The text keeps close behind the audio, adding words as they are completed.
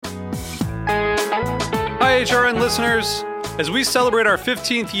HRN listeners. As we celebrate our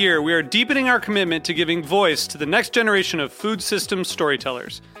 15th year, we are deepening our commitment to giving voice to the next generation of food systems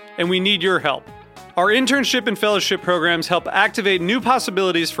storytellers, and we need your help. Our internship and fellowship programs help activate new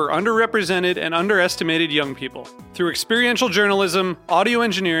possibilities for underrepresented and underestimated young people through experiential journalism, audio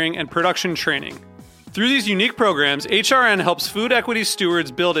engineering, and production training. Through these unique programs, HRN helps food equity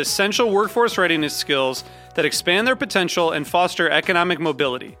stewards build essential workforce readiness skills that expand their potential and foster economic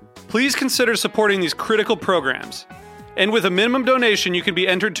mobility. Please consider supporting these critical programs. And with a minimum donation, you can be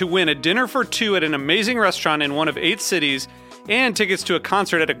entered to win a dinner for two at an amazing restaurant in one of 8 cities and tickets to a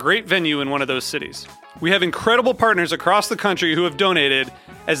concert at a great venue in one of those cities. We have incredible partners across the country who have donated,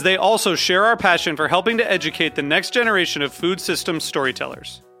 as they also share our passion for helping to educate the next generation of food systems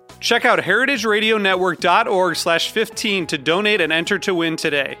storytellers. Check out heritageradionetwork.org/15 to donate and enter to win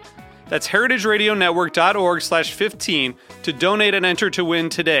today. That's heritageradionetwork.org/15 to donate and enter to win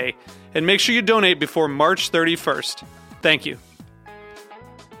today. And make sure you donate before March 31st. Thank you.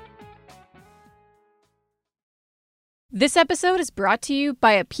 This episode is brought to you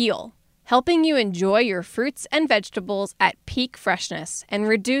by Appeal, helping you enjoy your fruits and vegetables at peak freshness and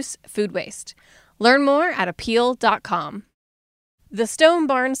reduce food waste. Learn more at appeal.com. The Stone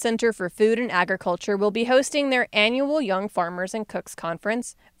Barn Center for Food and Agriculture will be hosting their annual Young Farmers and Cooks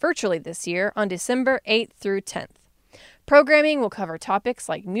Conference virtually this year on December 8th through 10th. Programming will cover topics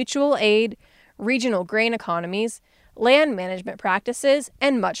like mutual aid, regional grain economies, land management practices,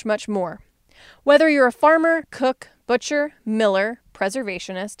 and much, much more. Whether you're a farmer, cook, butcher, miller,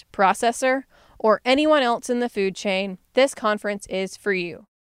 preservationist, processor, or anyone else in the food chain, this conference is for you.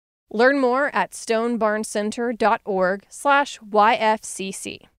 Learn more at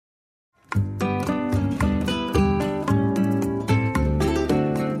stonebarncenter.org/YFCC.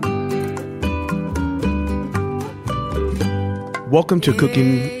 Welcome to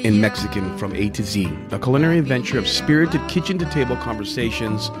Cooking in Mexican from A to Z, a culinary adventure of spirited kitchen-to-table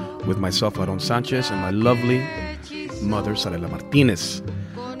conversations with myself, Aaron Sanchez, and my lovely mother, Sarela Martinez.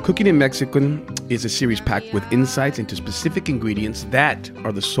 Cooking in Mexican is a series packed with insights into specific ingredients that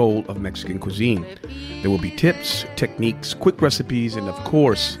are the soul of Mexican cuisine. There will be tips, techniques, quick recipes, and of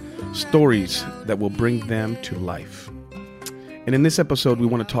course, stories that will bring them to life. And in this episode, we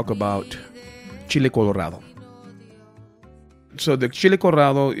want to talk about chile colorado. So the chile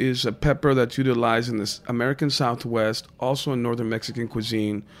colorado is a pepper that's utilized in the American Southwest, also in northern Mexican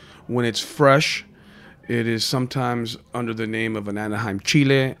cuisine. When it's fresh, it is sometimes under the name of an Anaheim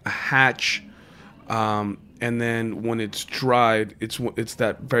chile, a hatch, and then when it's dried, it's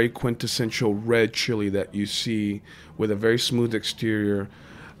that very quintessential red chili that you see with a very smooth exterior,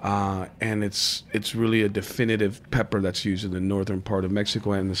 and it's really a definitive pepper that's used in the northern part of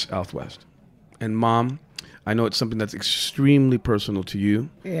Mexico and the Southwest. And Mom, I know it's something that's extremely personal to you.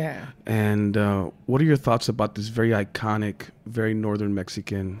 Yeah. And what are your thoughts about this very iconic, very northern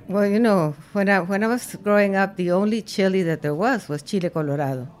Mexican? Well, when I was growing up, the only chili that there was chile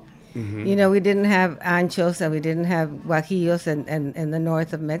colorado. Mm-hmm. We didn't have anchos and we didn't have guajillos in the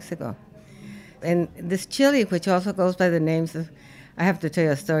north of Mexico. And this chili, which also goes by the names of, I have to tell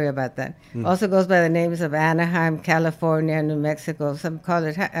you a story about that, also goes by the names of Anaheim, California, New Mexico. Some call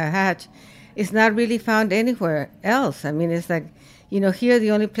it a hatch. It's not really found anywhere else. I mean, it's like, here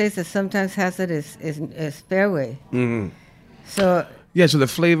the only place that sometimes has it is Fairway. Mm-hmm. So the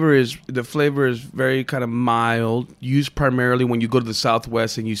flavor is very kind of mild, used primarily when you go to the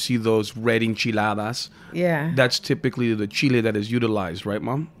Southwest and you see those red enchiladas. Yeah. That's typically the chile that is utilized, right,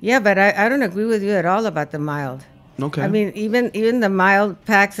 Mom? Yeah, but I don't agree with you at all about the mild. Okay. I mean, even the mild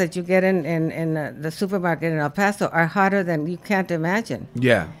packs that you get in the supermarket in El Paso are hotter than you can't imagine.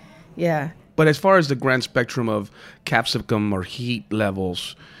 Yeah. Yeah. But as far as the grand spectrum of capsicum or heat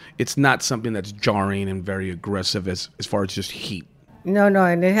levels, it's not something that's jarring and very aggressive as far as just heat. No,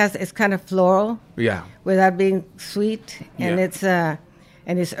 and it's kind of floral. Yeah. Without being sweet, and it's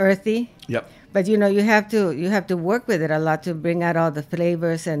earthy. Yep. But you have to work with it a lot to bring out all the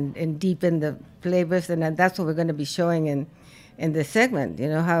flavors and deepen the flavors, and that's what we're going to be showing in this segment.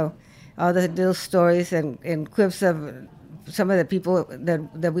 How all the little stories and quips of some of the people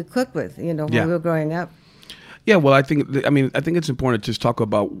that we cooked with, when we were growing up. Yeah, well, I think it's important to just talk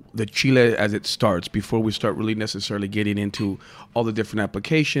about the chile as it starts before we start really necessarily getting into all the different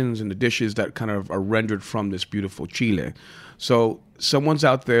applications and the dishes that kind of are rendered from this beautiful chile. So someone's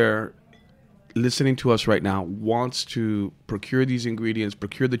out there listening to us right now wants to procure these ingredients,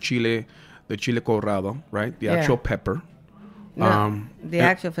 procure the chile colorado, right? The actual pepper. No, the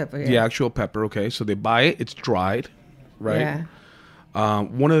actual pepper, yeah. The actual pepper, okay. So they buy it, it's dried, right? Yeah.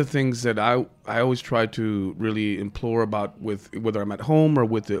 One of the things that I always try to really implore about with whether I'm at home or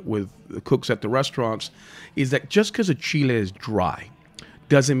with the cooks at the restaurants is that just because a chile is dry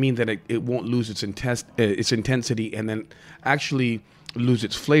doesn't mean that it won't lose its intensity and then actually lose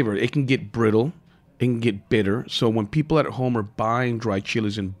its flavor. It can get brittle. It can get bitter. So when people at home are buying dry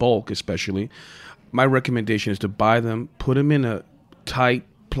chilies in bulk, especially, my recommendation is to buy them, put them in a tight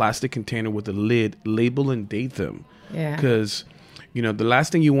plastic container with a lid, label and date them. Yeah. Because, the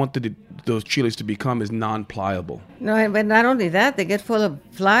last thing you want those chilies to become is non-pliable. No, but not only that, they get full of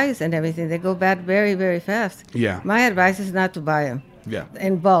flies and everything. They go bad very, very fast. Yeah. My advice is not to buy them. Yeah.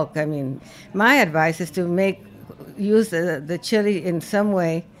 In bulk. I mean, my advice is to use the chili in some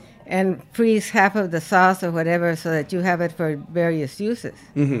way and freeze half of the sauce or whatever so that you have it for various uses.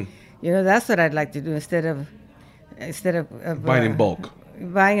 Mm-hmm. That's what I'd like to do instead of buying in bulk.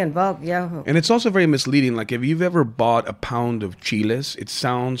 Buying in bulk, yeah. And it's also very misleading. Like if you've ever bought a pound of chiles, it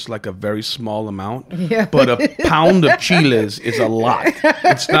sounds like a very small amount. Yeah. But a pound of chiles is a lot.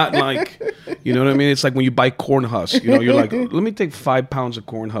 It's not like, you know what I mean? It's like when you buy corn husks. You're like, let me take 5 pounds of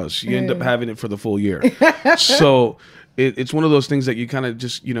corn husks. You end up having it for the full year. So it's one of those things that you kind of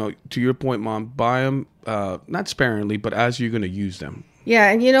just, to your point, Mom, buy them, not sparingly, but as you're going to use them.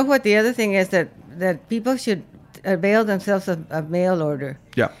 Yeah, and you know what? The other thing is that people should avail themselves of mail order.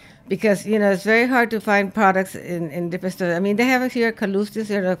 Yeah. Because, it's very hard to find products in different stores. I mean, they have it here, Calustis,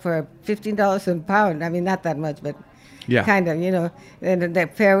 for $15 a pound. I mean, not that much, but kind of, And the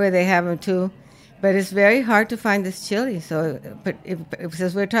Fairway, they have them too. But it's very hard to find this chili. So, but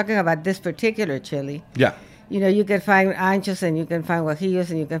since we're talking about this particular chili, you can find anchos and you can find guajillos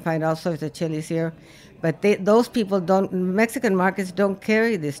and you can find all sorts of chilies here. But those people Mexican markets don't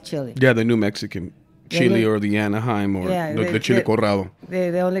carry this chili. Yeah, the New Mexican chili or the Anaheim or the chile colorado.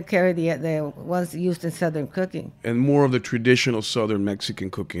 They only carry the ones used in Southern cooking. And more of the traditional Southern Mexican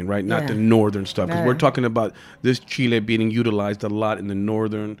cooking, right? Not the Northern stuff. Because we're talking about this chile being utilized a lot in the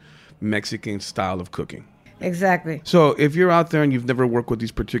Northern Mexican style of cooking. Exactly. So if you're out there and you've never worked with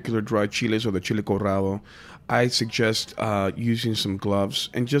these particular dry chiles or the chile colorado, I suggest using some gloves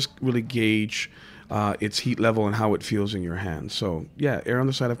and just really gauge its heat level and how it feels in your hands. So, err on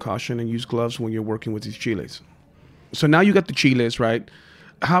the side of caution and use gloves when you're working with these chiles. So now you got the chiles, right?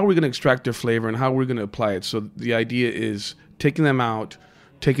 How are we going to extract their flavor and how are we going to apply it? So the idea is taking them out,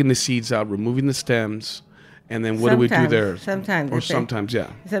 taking the seeds out, removing the stems, and then what do we do there? Sometimes. Sometimes.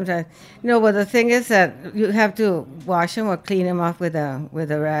 Well, the thing is that you have to wash them or clean them off with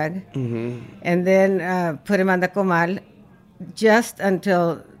a rag, and then put them on the comal just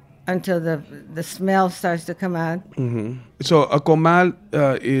until the smell starts to come out. Mm-hmm. So a comal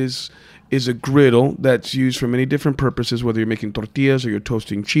is a griddle that's used for many different purposes, whether you're making tortillas or you're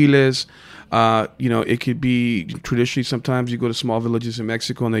toasting chiles. It could be traditionally sometimes you go to small villages in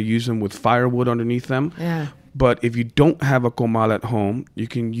Mexico and they use them with firewood underneath them. Yeah. But if you don't have a comal at home, you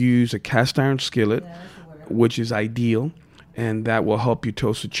can use a cast iron skillet, which is ideal. And that will help you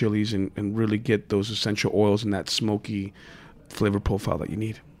toast the chilies and really get those essential oils and that smoky flavor profile that you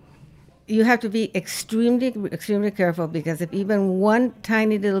need. You have to be extremely, extremely careful because if even one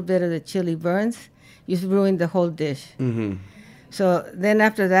tiny little bit of the chili burns, you've ruined the whole dish. Mm-hmm. So then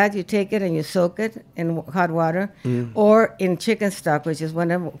after that, you take it and you soak it in hot water or in chicken stock, which is one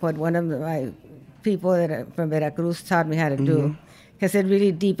of my people from Veracruz taught me how to do, because it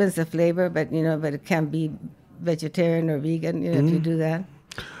really deepens the flavor, but it can be vegetarian or vegan, if you do that.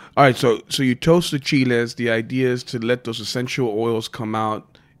 All right, so you toast the chiles. The idea is to let those essential oils come out.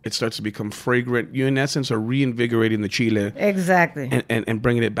 It starts to become fragrant. You, in essence, are reinvigorating the chile. Exactly. And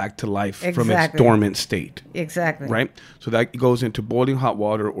bringing it back to life from its dormant state. Exactly. Right? So that goes into boiling hot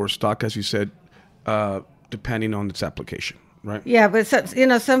water or stock, as you said, depending on its application. Right? Yeah, but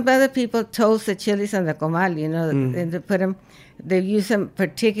some other people toast the chilies on the comal, and they put them, they use them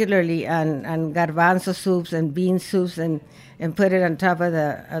particularly on garbanzo soups and bean soups and put it on top of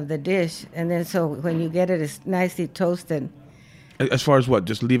the dish. And then so when you get it, it's nicely toasted. As far as what?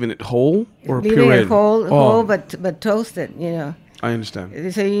 Just leaving it whole or leaving pureed? It whole, but toasted, I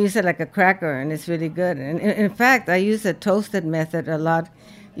understand. So you use it like a cracker, and it's really good. And in fact, I use the toasted method a lot,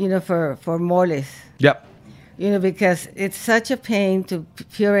 for moles. Yep. Because it's such a pain to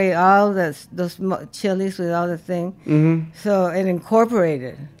puree all those chilies with all the thing. Mm-hmm. So and incorporate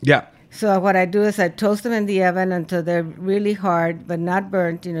it. Yeah. So what I do is I toast them in the oven until they're really hard, but not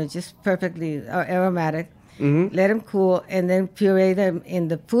burnt. Just perfectly aromatic. Mm-hmm. Let them cool, and then puree them in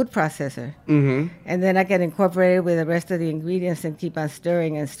the food processor. Mm-hmm. And then I can incorporate it with the rest of the ingredients and keep on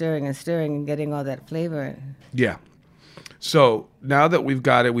stirring and stirring and stirring and getting all that flavor. Yeah. So now that we've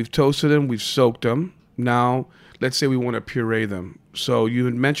got it, we've toasted them, we've soaked them. Now let's say we want to puree them. So you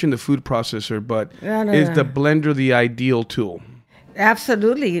had mentioned the food processor, but No, is no. the blender the ideal tool?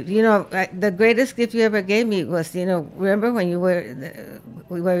 Absolutely. The greatest gift you ever gave me was, remember when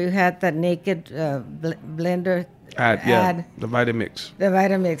where you had that naked blender ad? The Vitamix. The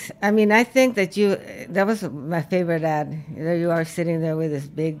Vitamix. I mean, I think that was my favorite ad. There you are sitting there with this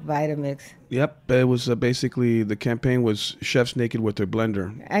big Vitamix. Yep, it was basically the campaign was chefs naked with their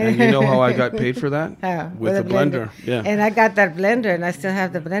blender, and you know how I got paid for that? With a blender. Yeah. And I got that blender, and I still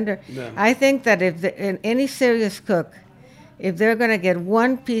have the blender. Yeah. I think that in any serious cook, if they're going to get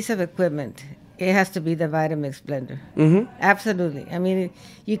one piece of equipment, it has to be the Vitamix blender. Mm-hmm. Absolutely. I mean,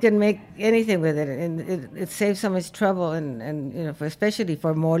 you can make anything with it, and it saves so much trouble, and especially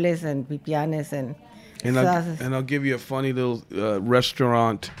for moles and pipianes and sauces. I'll give you a funny little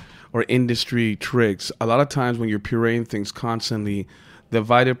restaurant or industry tricks. A lot of times when you're pureeing things constantly, the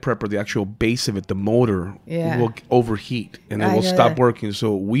Vita Prepper, the actual base of it, the motor, will overheat and it will stop working.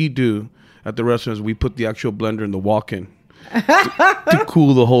 So what we do at the restaurants, we put the actual blender in the walk-in to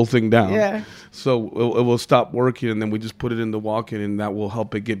cool the whole thing down. Yeah. So it will stop working, and then we just put it in the walk-in, and that will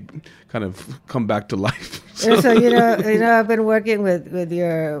help it come back to life. So I've been working with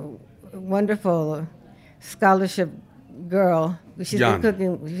your wonderful scholarship girl. She's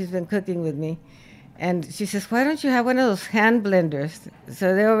been cooking with me, and she says, "Why don't you have one of those hand blenders?"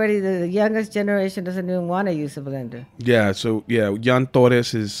 So the youngest generation doesn't even want to use a blender. Yeah. So Jan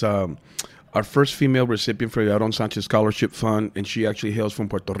Torres is our first female recipient for the Aaron Sanchez Scholarship Fund, and she actually hails from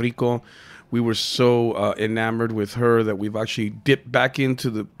Puerto Rico. We were so enamored with her that we've actually dipped back into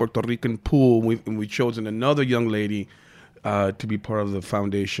the Puerto Rican pool, and we've chosen another young lady to be part of the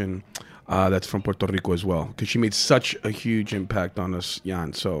foundation that's from Puerto Rico as well, because she made such a huge impact on us,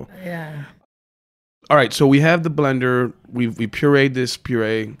 Jan. So yeah. All right, so we have the blender. We pureed this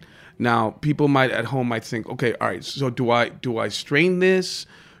puree. Now, people at home might think, okay, all right, so do I strain this?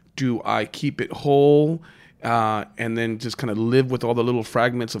 Do I keep it whole and then just kind of live with all the little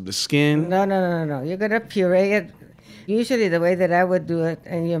fragments of the skin? No. You're going to puree it. Usually the way that I would do it,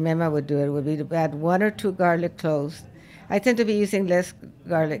 and your mama would do it, would be to add 1 or 2 garlic cloves. I tend to be using less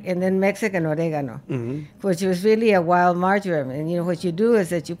garlic, and then Mexican oregano, which was really a wild marjoram. And what you do is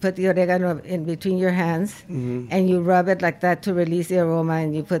that you put the oregano in between your hands, and you rub it like that to release the aroma,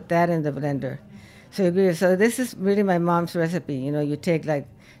 and you put that in the blender. So this is really my mom's recipe. You take like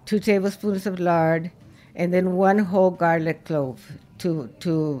 2 tablespoons of lard, and then 1 whole garlic clove.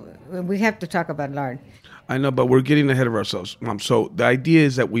 We have to talk about lard. I know, but we're getting ahead of ourselves, Mom. So the idea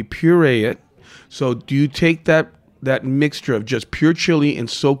is that we puree it. So do you take that mixture of just pure chili and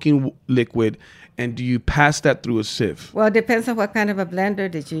soaking liquid, and do you pass that through a sieve? Well, it depends on what kind of a blender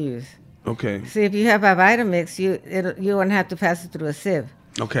did you use. Okay. See, if you have a Vitamix, you won't have to pass it through a sieve.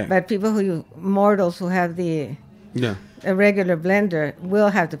 Okay. But mortals who have a regular blender will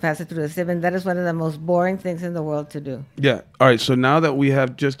have to pass it through a sieve, and that is one of the most boring things in the world to do. Yeah. All right. So now that we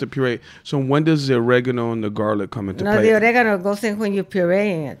have just the puree, so when does the oregano and the garlic come into play? No, the oregano goes in when you're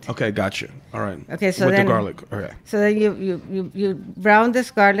pureeing it. Okay, gotcha. All right. Okay, so with then the garlic. Okay. So then you brown this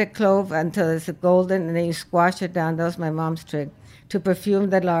garlic clove until it's golden, and then you squash it down. That was my mom's trick, to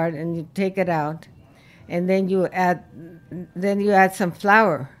perfume the lard, and you take it out, and then you add some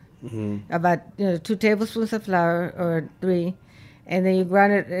flour. About 2 tablespoons of flour or 3, and then you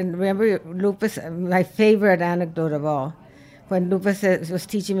grind it. And remember, Lupus, my favorite anecdote of all, when Lupus was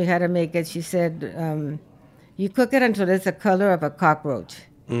teaching me how to make it, she said, you cook it until it's the color of a cockroach.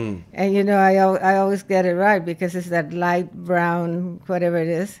 And I always get it right, because it's that light brown, whatever it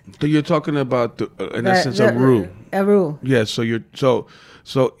is. So you're talking about in essence a roux. A roux. Yeah. So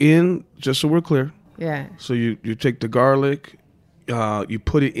just so we're clear. Yeah. So you take the garlic. You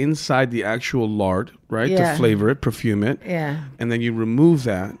put it inside the actual lard, right, Yeah. to flavor it, perfume it. Yeah. And then you remove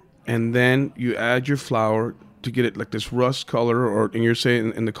that, and then you add your flour to get it like this rust color, and you're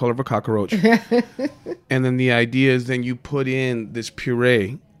saying in the color of a cockroach. And then the idea is then you put in this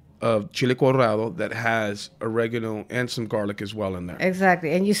puree of chile colorado that has oregano and some garlic as well in there.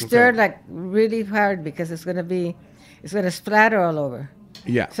 Exactly. And you stir it like really hard, because it's going to splatter all over.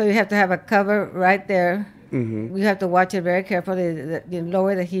 Yeah. So you have to have a cover right there. You have to watch it very carefully.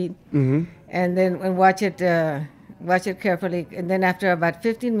 Lower the heat, and then watch it carefully. And then after about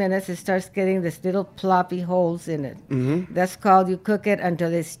 15 minutes, it starts getting this little ploppy holes in it. That's called, you cook it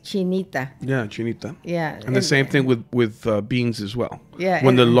until it's chinita. Yeah, chinita. Yeah. And the same thing with beans as well. Yeah.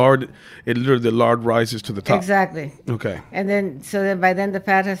 When the lard rises to the top. Exactly. Okay. And then by then the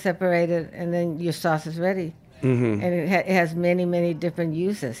fat has separated, and then your sauce is ready. And it has many, many different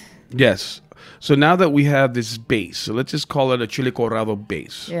uses. Yes. So now that we have this base, so let's just call it a chile colorado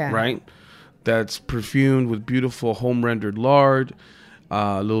base, Yeah. right? that's perfumed with beautiful home-rendered lard,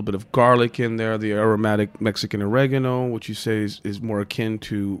 a little bit of garlic in there, the aromatic Mexican oregano, which you say is more akin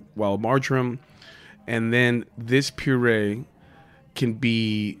to wild marjoram. And then this puree can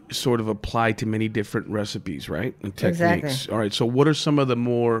be sort of applied to many different recipes, right? And techniques. Exactly. All right, so what are some of the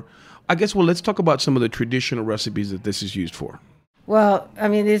more, I guess, well, let's talk about some of the traditional recipes that this is used for. Well, I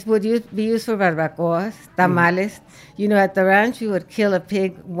mean, this would be used for barbacoas, tamales. You know, at the ranch, we would kill a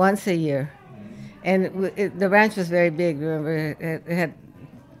pig once a year. And the ranch was very big. Remember, it had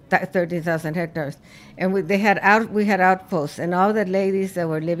 30,000 hectares. And we had outposts. And all the ladies that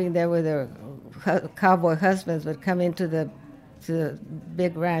were living there with their cowboy husbands would come into the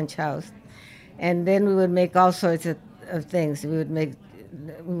big ranch house. And then we would make all sorts of things. We would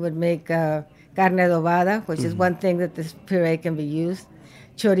make carne adobada, which is one thing that this puree can be used.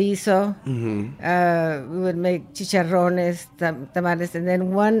 Chorizo. We would make chicharrones, tamales, and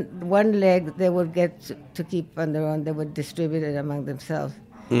then one leg they would get to keep on their own. They would distribute it among themselves.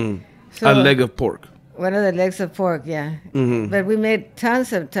 So, a leg of pork. One of the legs of pork, yeah. But we made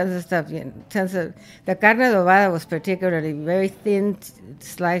tons of stuff. The carne adobada was particularly very thin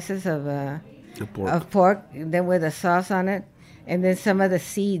slices of pork, then with a sauce on it, and then some of the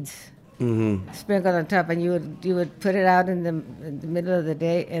seeds. Sprinkled on top, and you would put it out in the middle of the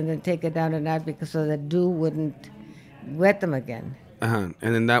day, and then take it down at night so the dew wouldn't wet them again. And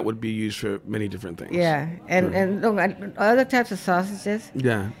then that would be used for many different things. Yeah, and look, other types of sausages.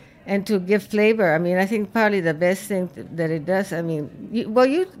 Yeah. And to give flavor, I mean, I think probably the best thing that it does. I mean,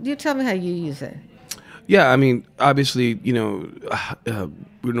 you tell me how you use it. Yeah, I mean, obviously,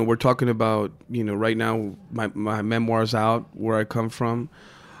 we're talking about, right now my memoir's out, where I come from.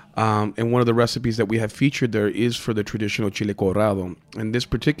 And one of the recipes that we have featured there is for the traditional chile colorado. And this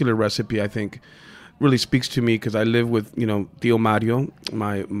particular recipe, I think, really speaks to me because I live with, Tío Mario,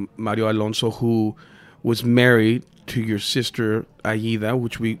 Mario Alonso, who was married to your sister, Aida,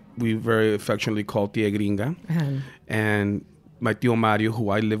 which we very affectionately call Tía Gringa. And my Tío Mario, who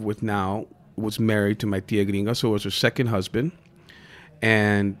I live with now, was married to my Tía Gringa, so it was her second husband.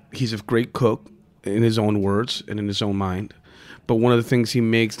 And he's a great cook, in his own words and in his own mind. But one of the things he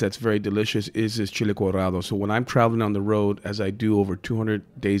makes that's very delicious is his chile colorado. So when I'm traveling on the road, as I do over 200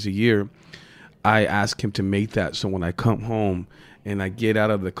 days a year, I ask him to make that. So when I come home and I get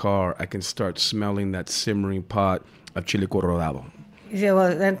out of the car, I can start smelling that simmering pot of chile colorado. Yeah,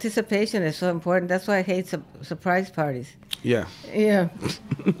 well, anticipation is so important. That's why I hate surprise parties. Yeah. Yeah,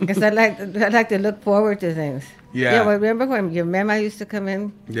 because I like to look forward to things. Yeah. Yeah, well, remember when your mama used to come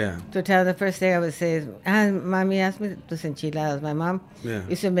in? Yeah. To tell the first thing I would say is, Mommy asked me tus enchiladas. My mom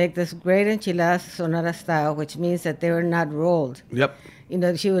used to make this great enchiladas Sonora style, which means that they were not rolled. Yep.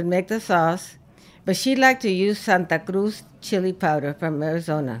 She would make the sauce, but she liked to use Santa Cruz chili powder from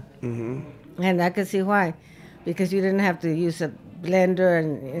Arizona. And I could see why, because you didn't have to use a blender,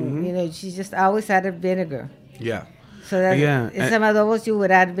 and she just always added vinegar. Yeah. So that in some adobos you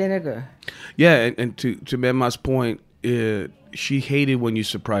would add vinegar. Yeah, and to Mema's point, she hated when you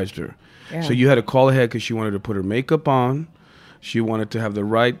surprised her. Yeah. So you had to call ahead because she wanted to put her makeup on. She wanted to have the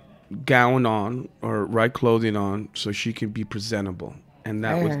right gown on or right clothing on so she could be presentable. And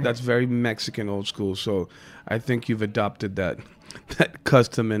that's very Mexican old school. So I think you've adopted that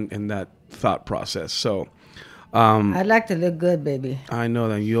custom and that thought process. So I like to look good, baby. I know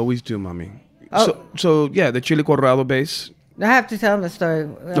that. You always do, Mommy. Oh. So the chile colorado base. I have to tell them a story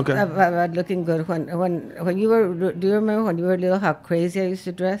Okay. about looking good. When you were, do you remember when you were little how crazy I used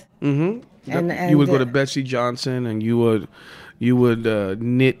to dress? Mm-hmm. And you would go to Betsy Johnson and you would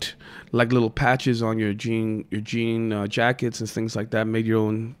knit like little patches on your jean jackets and things like that. Made your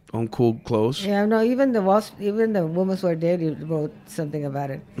own cool clothes. Yeah, no. Even the Women's Wear Daily wrote something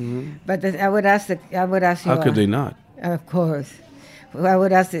about it. Mm-hmm. But I would ask you. How could they not? Of course. I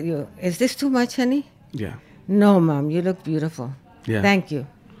would ask you, is this too much, honey? Yeah. No, Mom, you look beautiful. Yeah. Thank you.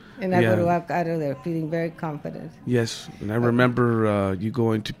 And I would walk out of there feeling very confident. Yes, and I remember you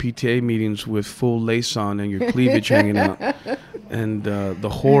going to PTA meetings with full lace on and your cleavage hanging out, and the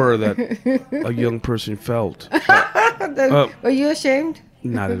horror that a young person felt. Were you ashamed?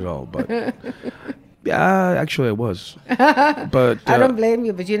 Not at all, but yeah, actually I was. But I don't blame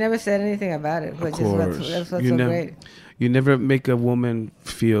you, but you never said anything about it, which is what's so great. You never make a woman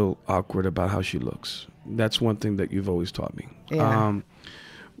feel awkward about how she looks. That's one thing that you've always taught me. Yeah.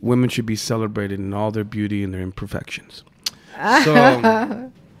 Women should be celebrated in all their beauty and their imperfections.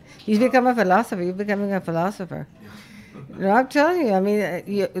 So You've become a philosopher. You're becoming a philosopher. No, I'm telling you. I mean,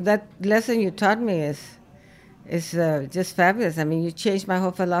 that lesson you taught me It's just fabulous. I mean, you changed my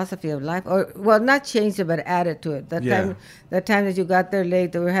whole philosophy of life. Or, well, not changed it, but added to it. That time that you got there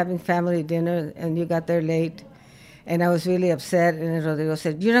late, they were having family dinner, and you got there late, and I was really upset. And Rodrigo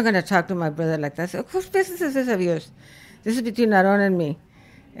said, "You're not going to talk to my brother like that." I said, "Whose business is this of yours? This is between Aaron and me."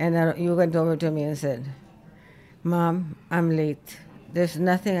 And you went over to me and said, "Mom, I'm late. There's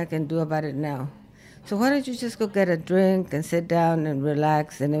nothing I can do about it now. So why don't you just go get a drink and sit down and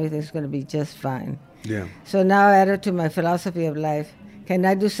relax, and everything's going to be just fine." Yeah. So now I added to my philosophy of life, can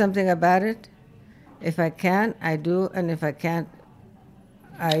I do something about it? If I can, I do, and if I can't,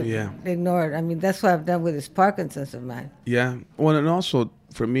 I ignore it. I mean, that's what I've done with this Parkinson's of mine. Yeah. Well, and also,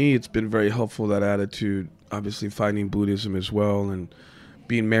 for me, it's been very helpful, that attitude, obviously finding Buddhism as well, and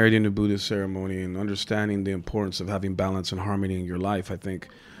being married in a Buddhist ceremony, and understanding the importance of having balance and harmony in your life. I think,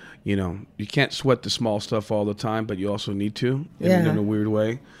 you can't sweat the small stuff all the time, but you also need to in a weird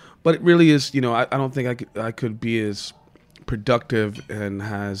way. But it really is, I don't think I could be as productive and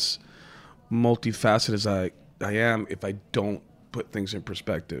as multifaceted as I am if I don't put things in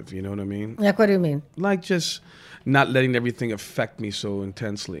perspective. You know what I mean? Like, what do you mean? Like, just not letting everything affect me so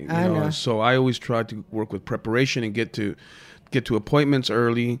intensely. I know. So I always try to work with preparation and get to appointments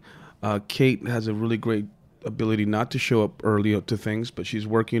early. Kate has a really great ability not to show up early to things, but she's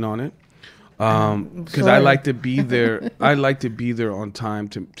working on it. Because I like to be there. I like to be there on time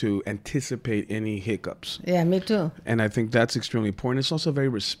to anticipate any hiccups. Yeah, me too. And I think that's extremely important. It's also very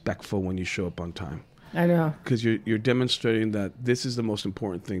respectful when you show up on time. I know. Because you're demonstrating that this is the most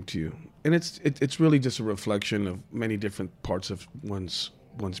important thing to you, and it's really just a reflection of many different parts of one's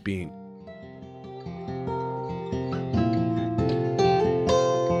being.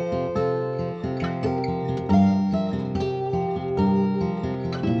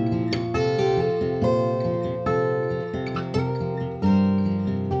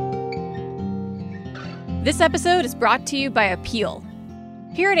 This episode is brought to you by Appeal.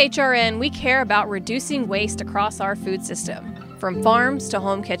 Here at HRN, we care about reducing waste across our food system, from farms to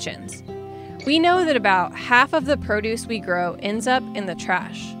home kitchens. We know that about half of the produce we grow ends up in the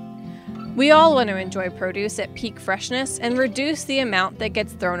trash. We all want to enjoy produce at peak freshness and reduce the amount that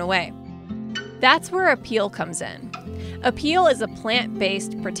gets thrown away. That's where Appeal comes in. Appeal is a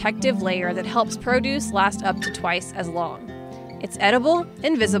plant-based protective layer that helps produce last up to twice as long. It's edible,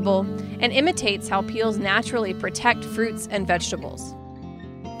 invisible, and imitates how peels naturally protect fruits and vegetables.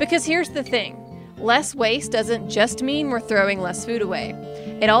 Because here's the thing, less waste doesn't just mean we're throwing less food away.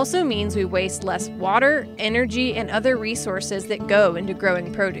 It also means we waste less water, energy, and other resources that go into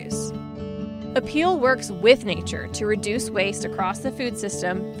growing produce. Appeal works with nature to reduce waste across the food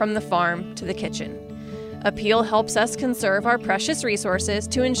system from the farm to the kitchen. Appeal helps us conserve our precious resources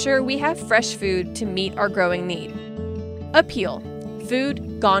to ensure we have fresh food to meet our growing need. Appeal.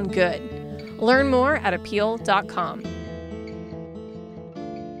 Food gone good. Learn more at appeal.com.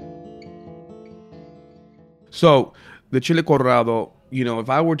 So, the chile colorado, if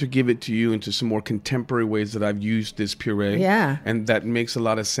I were to give it to you into some more contemporary ways that I've used this puree, and that makes a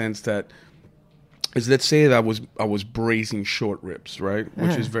lot of sense, let's say that I was braising short ribs, right?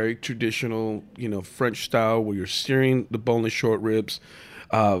 Which is very traditional, French style, where you're searing the boneless short ribs,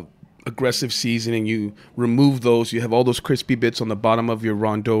 aggressive seasoning. You remove those. You have all those crispy bits on the bottom of your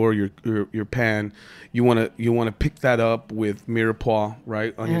rondeau or your pan. You want to pick that up with mirepoix,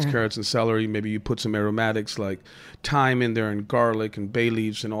 right? Onions, carrots, and celery. Maybe you put some aromatics like thyme in there and garlic and bay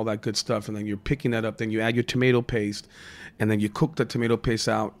leaves and all that good stuff. And then you're picking that up. Then you add your tomato paste, and then you cook the tomato paste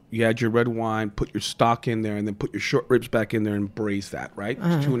out. You add your red wine, put your stock in there, and then put your short ribs back in there and braise that, right?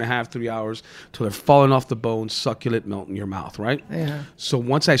 2.5, 3 hours till they're falling off the bone, succulent, melt in your mouth, right? Yeah. So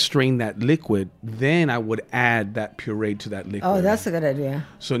once I strain that liquid, then I would add that puree to that liquid. Oh, that's a good idea.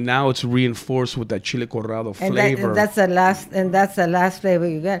 So now it's reinforced with that chile colorado flavor. And that's the last flavor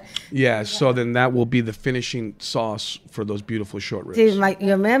you get. Yeah. So then that will be the finishing sauce for those beautiful short ribs. See,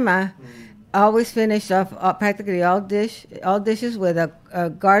 your mama always finished off practically all dishes with a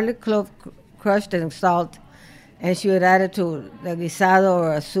garlic clove crushed and salt, and she would add it to the guisado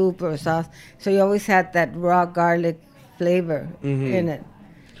or a soup or a sauce. So you always had that raw garlic flavor in it.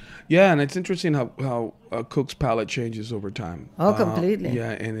 Yeah, and it's interesting how a cook's palate changes over time. Oh, completely.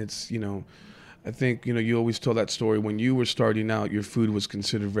 Yeah, and it's, I think, you always tell that story. When you were starting out, your food was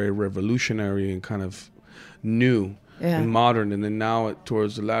considered very revolutionary and kind of new. And modern, and then now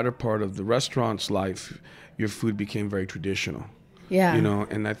towards the latter part of the restaurant's life, your food became very traditional. Yeah.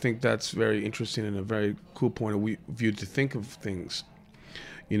 And I think that's very interesting and a very cool point of view to think of things.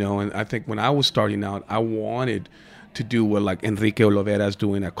 And I think when I was starting out, I wanted to do what like Enrique Olovera's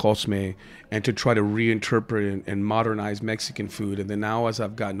doing at Cosme, and to try to reinterpret and modernize Mexican food. And then now, as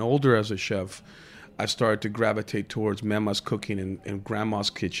I've gotten older as a chef, I started to gravitate towards Mama's cooking and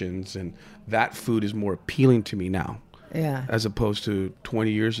Grandma's kitchens, and that food is more appealing to me now. Yeah. As opposed to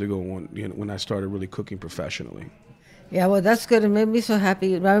 20 years ago when I started really cooking professionally. Yeah, well, that's good. It made me so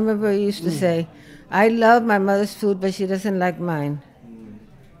happy. I remember you used to say, I love my mother's food, but she doesn't like mine.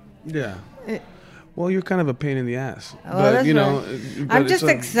 Yeah. Well, you're kind of a pain in the ass. Well, but, that's you know, right. but I'm just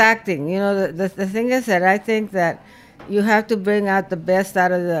exacting. You know, the thing is that I think that you have to bring out the best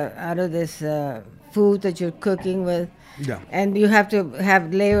out of this food that you're cooking with. Yeah. And you have to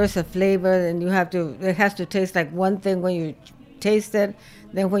have layers of flavor, and it has to taste like one thing when you taste it,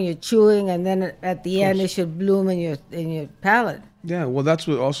 then when you're chewing, and then at the end it should bloom in your palate. Yeah, well, that's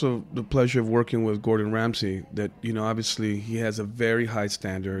what also the pleasure of working with Gordon Ramsay, that, you know, obviously he has a very high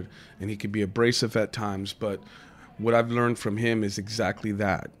standard and he can be abrasive at times, but what I've learned from him is exactly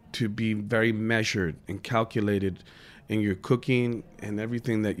that, to be very measured and calculated in your cooking and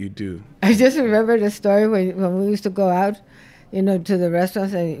everything that you do. I just remember the story when we used to go out, you know, to the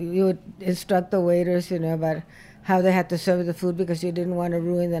restaurants, and you would instruct the waiters, you know, about how they had to serve the food because you didn't want to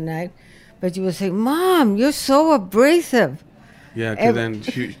ruin the night. But you would say, Mom, you're so abrasive. Yeah, because then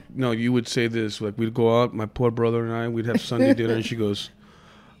you would say this, like, we'd go out, my poor brother and I, we'd have Sunday dinner, and she goes,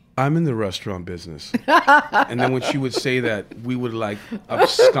 I'm in the restaurant business. And then when she would say that, we would like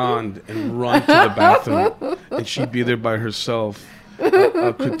abscond and run to the bathroom, and she'd be there by herself,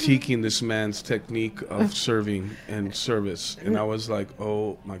 critiquing this man's technique of serving and service. And I was like,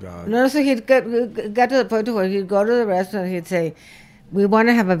 oh my God. No, so he'd got to the point where he'd go to the restaurant and he'd say, we want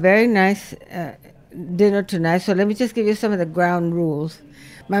to have a very nice dinner tonight, so let me just give you some of the ground rules.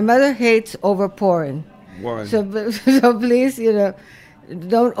 My mother hates overpouring. Why? So please, you know,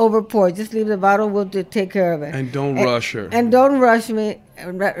 don't overpour. Just leave the bottle. We'll take care of it. And don't rush her. And don't rush me.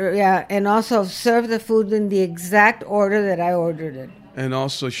 Yeah, and also serve the food in the exact order that I ordered it. And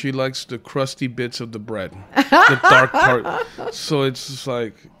also, she likes the crusty bits of the bread, the dark part. So it's just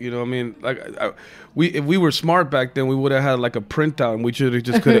like, you know, I mean, like, if we were smart back then, we would have had like a printout, and we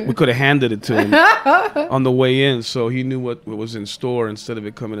could have handed it to him on the way in, so he knew what was in store instead of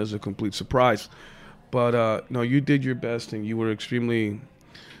it coming as a complete surprise. But no, you did your best, and you were extremely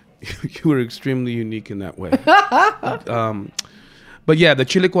unique in that way. But yeah, the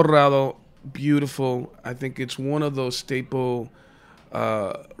chile colorado, beautiful. I think it's one of those staple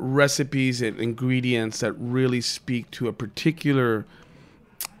recipes and ingredients that really speak to a particular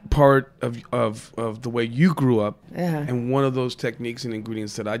part of the way you grew up, and one of those techniques and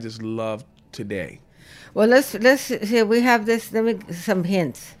ingredients that I just love today. Well, let's see. We have this. Let me some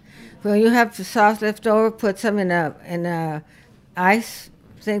hints. When you have sauce left over, put some in a ice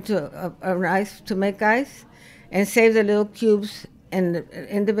thing to make ice, and save the little cubes in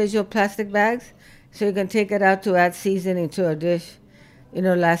individual plastic bags, so you can take it out to add seasoning to a dish. You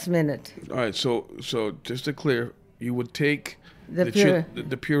know, last minute. All right, so just to clear, you would take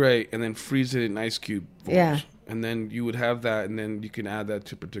the puree and then freeze it in ice cube forms. Yeah. And then you would have that, and then you can add that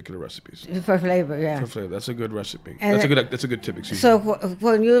to particular recipes. For flavor, yeah. For flavor, that's a good recipe. And that's a good tip. Excuse me. So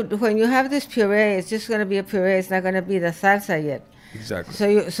when you have this puree, it's just going to be a puree. It's not going to be the salsa yet. Exactly.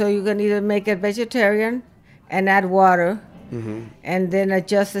 So you can either make it vegetarian and add water, and then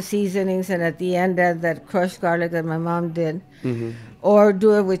adjust the seasonings, and at the end add that crushed garlic that my mom did, or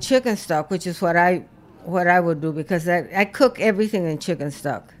do it with chicken stock, which is what I would do, because I cook everything in chicken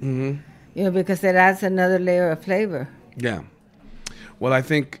stock. You know, because it adds another layer of flavor. Yeah. Well, I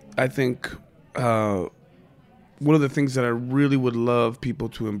think one of the things that I really would love people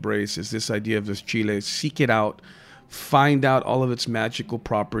to embrace is this idea of this chile. Seek it out, find out all of its magical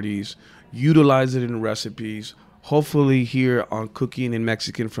properties, utilize it in recipes. Hopefully here on Cooking in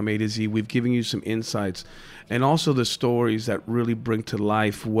Mexican from A to Z, we've given you some insights and also the stories that really bring to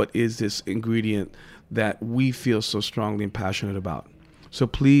life what is this ingredient that we feel so strongly and passionate about. So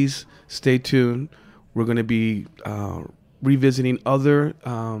please stay tuned. We're going to be revisiting other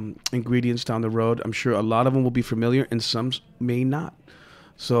ingredients down the road. I'm sure a lot of them will be familiar and some may not.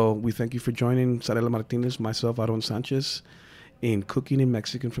 So we thank you for joining Sarela Martinez, myself, Aaron Sanchez, in Cooking in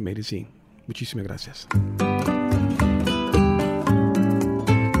Mexican from A to Z. Muchísimas gracias.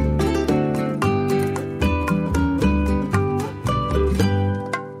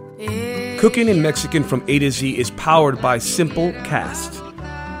 Cooking in Mexican from A to Z is powered by Simple Cast.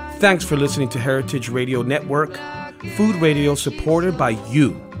 Thanks for listening to Heritage Radio Network, food radio supported by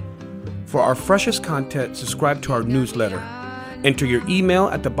you. For our freshest content, subscribe to our newsletter. Enter your email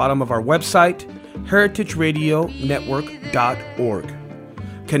at the bottom of our website, heritageradionetwork.org.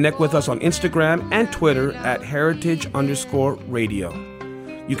 Connect with us on Instagram and Twitter at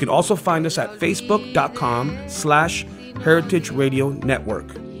heritage_radio. You can also find us at facebook.com/Heritage Radio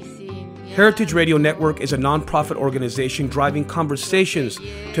Network. Heritage Radio Network is a nonprofit organization driving conversations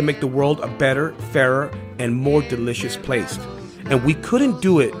to make the world a better, fairer, and more delicious place. And we couldn't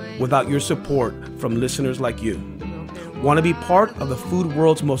do it without your support from listeners like you. Want to be part of the food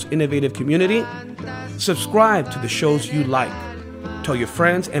world's most innovative community? Subscribe to the shows you like. Tell your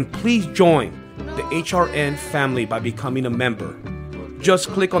friends, and please join the HRN family by becoming a member. Just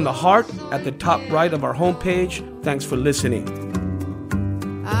click on the heart at the top right of our homepage. Thanks for listening.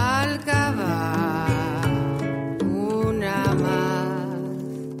 Al cavar una más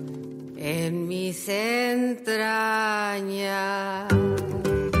en mis entrañas.